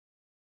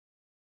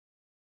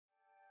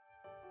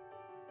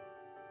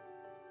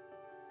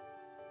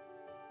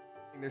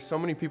There's so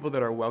many people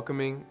that are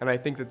welcoming, and I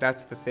think that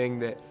that's the thing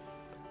that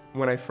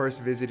when I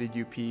first visited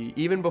UP,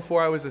 even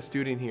before I was a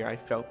student here, I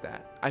felt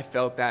that. I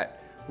felt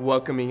that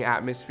welcoming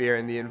atmosphere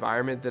and the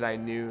environment that I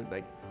knew,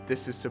 like,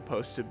 this is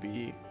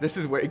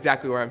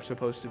exactly where I'm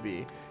supposed to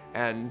be,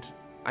 and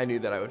I knew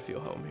that I would feel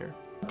home here.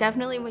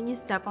 Definitely when you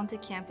step onto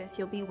campus,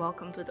 you'll be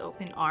welcomed with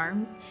open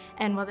arms,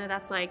 and whether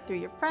that's like through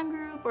your friend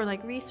group or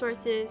like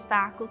resources,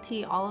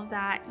 faculty, all of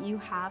that, you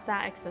have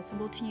that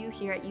accessible to you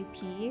here at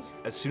UP.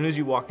 As soon as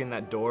you walk in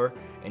that door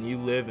and you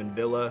live in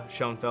Villa,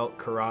 Schoenfeld,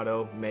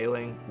 Corrado,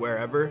 Mailing,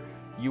 wherever,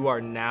 you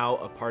are now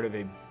a part of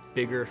a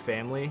bigger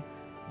family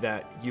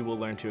that you will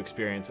learn to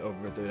experience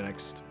over the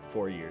next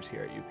 4 years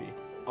here at UP.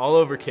 All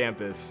over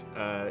campus,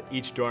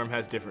 each dorm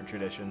has different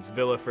traditions.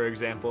 Villa, for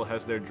example,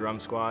 has their drum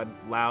squad,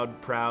 loud,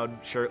 proud,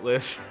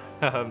 shirtless.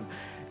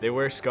 They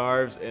wear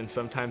scarves and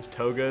sometimes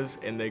togas,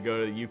 and they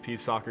go to UP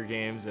soccer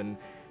games and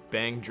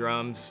bang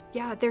drums.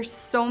 Yeah, there's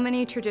so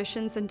many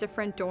traditions in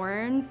different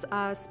dorms,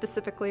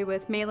 specifically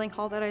with Mailing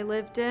Hall that I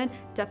lived in.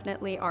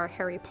 Definitely our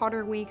Harry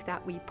Potter week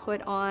that we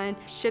put on.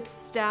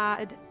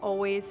 Shipstead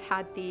always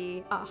had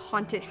the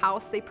haunted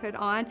house they put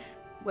on.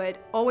 Would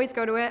always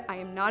go to it. I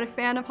am not a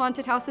fan of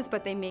haunted houses,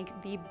 but they make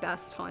the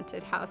best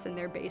haunted house in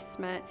their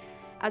basement.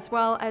 As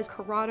well as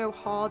Corrado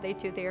Hall, they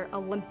do their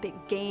Olympic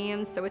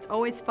Games, so it's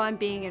always fun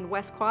being in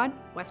West Quad,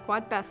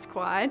 Best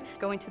Quad,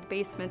 going to the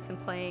basements and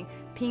playing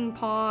ping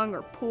pong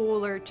or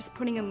pool or just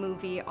putting a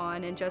movie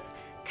on and just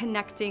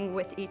connecting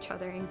with each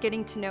other and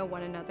getting to know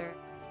one another.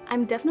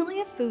 I'm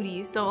definitely a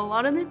foodie, so a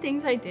lot of the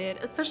things I did,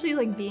 especially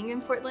like being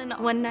in Portland,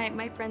 one night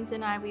my friends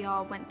and I, we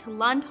all went to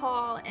Lund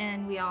Hall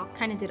and we all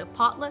kind of did a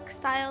potluck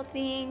style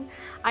thing.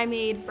 I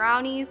made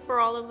brownies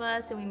for all of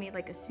us and we made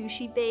like a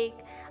sushi bake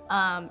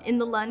in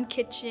the Lund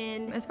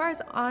kitchen. As far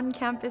as on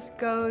campus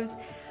goes,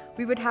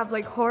 we would have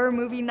like horror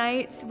movie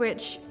nights,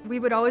 which we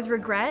would always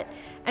regret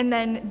and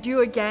then do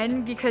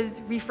again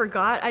because we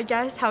forgot, I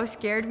guess, how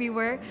scared we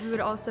were. We would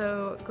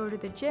also go to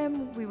the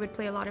gym. We would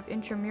play a lot of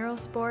intramural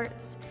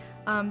sports.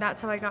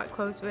 That's how I got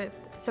close with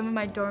some of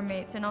my dorm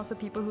mates and also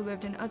people who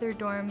lived in other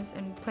dorms,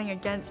 and playing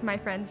against my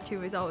friends too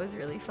was always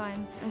really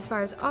fun. As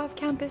far as off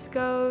campus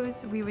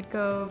goes, we would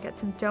go get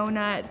some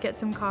donuts, get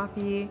some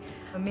coffee,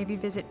 maybe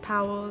visit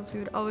Powell's.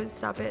 We would always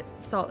stop at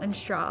Salt and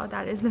Straw.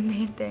 That is the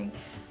main thing.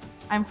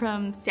 I'm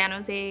from San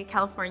Jose,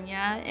 California,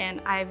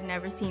 and I've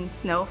never seen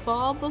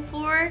snowfall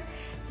before.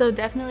 So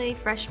definitely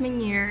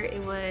freshman year,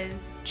 it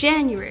was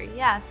January,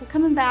 yeah. So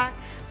coming back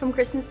from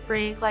Christmas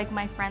break, like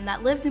my friend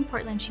that lived in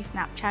Portland, she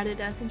Snapchatted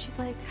us and she's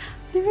like,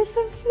 there is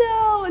some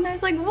snow. And I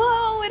was like,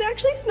 whoa, it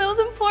actually snows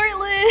in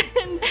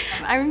Portland.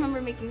 I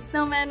remember making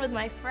snowmen with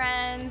my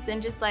friends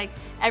and just like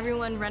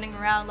everyone running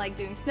around like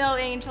doing snow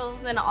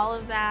angels and all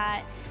of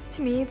that.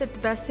 To me, the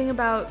best thing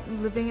about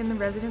living in the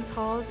residence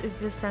halls is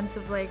this sense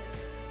of like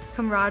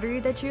camaraderie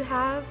that you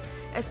have,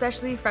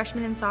 especially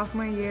freshman and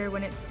sophomore year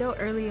when it's still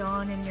early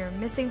on and you're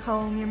missing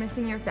home, you're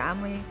missing your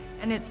family,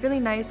 and it's really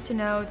nice to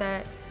know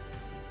that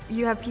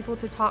you have people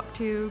to talk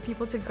to,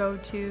 people to go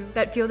to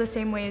that feel the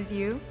same way as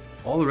you.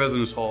 All the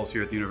residence halls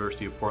here at the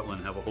University of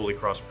Portland have a Holy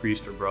Cross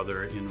priest or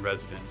brother in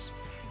residence,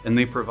 and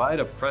they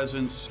provide a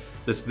presence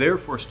that's there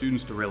for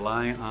students to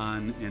rely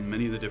on in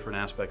many of the different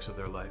aspects of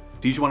their life.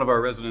 Each one of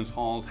our residence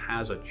halls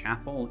has a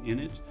chapel in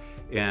it,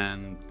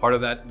 and part of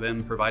that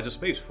then provides a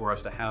space for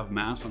us to have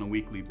Mass on a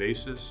weekly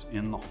basis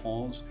in the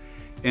halls.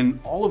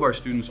 And all of our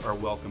students are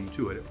welcome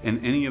to it,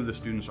 and any of the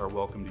students are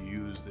welcome to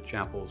use the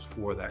chapels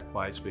for that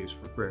quiet space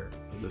for prayer.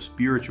 The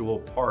spiritual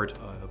part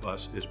of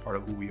us is part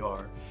of who we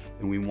are,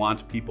 and we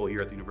want people here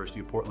at the University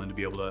of Portland to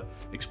be able to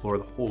explore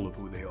the whole of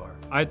who they are.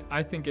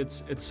 I think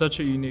it's such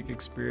a unique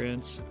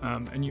experience,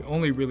 and you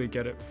only really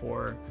get it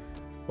for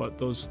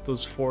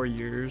those 4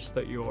 years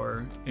that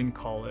you're in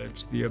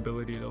college, the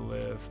ability to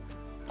live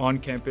on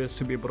campus,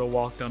 to be able to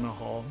walk down a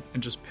hall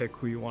and just pick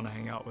who you want to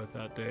hang out with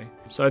that day.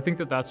 So I think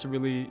that that's a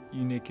really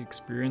unique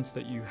experience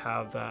that you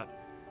have that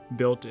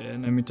built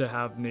in. I mean, to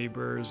have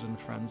neighbors and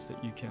friends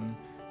that you can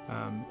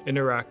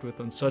interact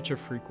with on such a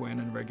frequent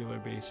and regular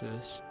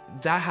basis.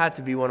 That had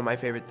to be one of my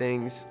favorite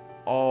things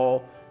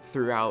all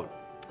throughout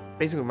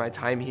basically my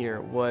time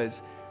here,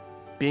 was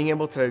being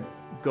able to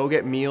go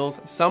get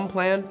meals, some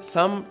planned,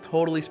 some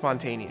totally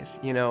spontaneous,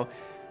 you know.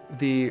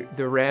 The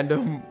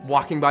random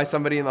walking by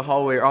somebody in the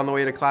hallway or on the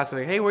way to class,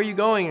 like, hey, where are you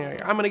going?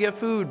 I'm gonna get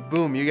food.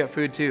 Boom, you get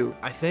food too.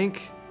 I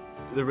think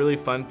the really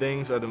fun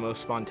things are the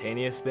most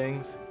spontaneous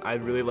things. I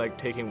really like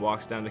taking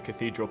walks down to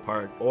Cathedral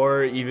Park,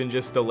 or even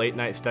just the late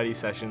night study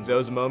sessions.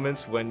 Those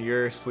moments when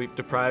you're sleep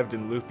deprived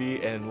and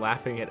loopy and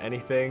laughing at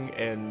anything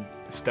and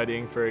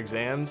studying for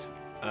exams,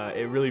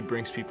 it really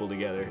brings people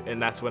together,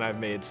 and that's when I've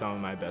made some of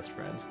my best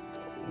friends.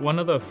 One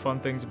of the fun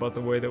things about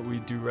the way that we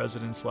do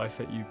residence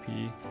life at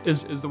UP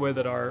is the way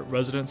that our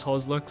residence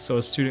halls look. So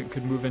a student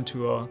could move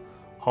into a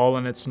hall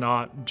and it's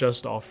not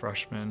just all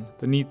freshmen.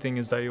 The neat thing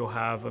is that you'll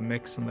have a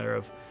mix in there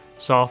of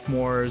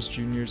sophomores,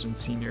 juniors, and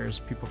seniors,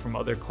 people from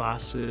other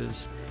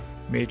classes,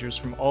 majors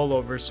from all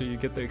over, so you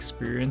get the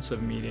experience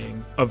of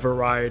meeting a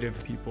variety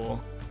of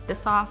people. The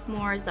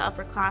sophomores, the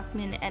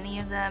upperclassmen, any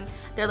of them,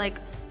 they're like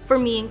For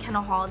me in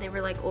Kendall Hall, they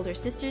were like older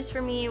sisters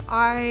for me.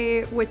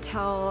 I would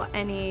tell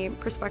any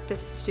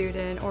prospective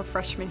student or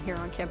freshman here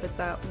on campus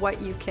that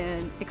what you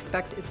can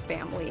expect is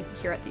family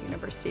here at the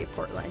University of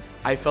Portland.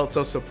 I felt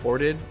so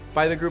supported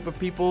by the group of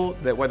people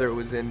that whether it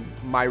was in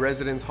my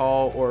residence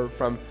hall or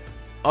from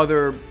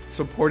other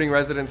supporting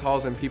residence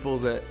halls and people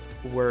that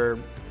were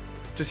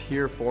just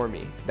here for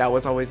me, that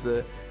was always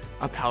a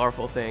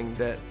powerful thing,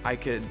 that I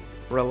could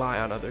rely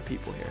on other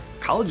people here.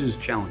 College is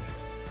challenging,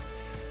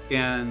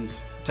 and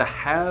to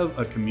have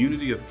a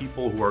community of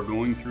people who are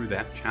going through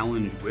that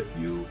challenge with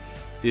you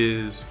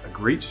is a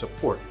great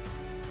support.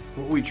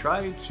 What we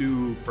try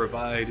to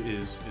provide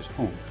is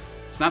home.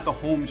 It's not the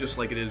home just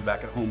like it is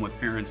back at home with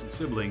parents and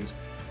siblings,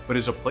 but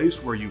it's a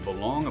place where you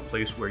belong, a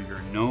place where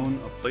you're known,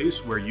 a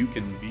place where you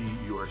can be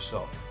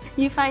yourself.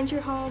 You find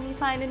your home, you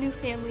find a new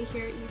family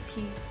here at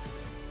UP.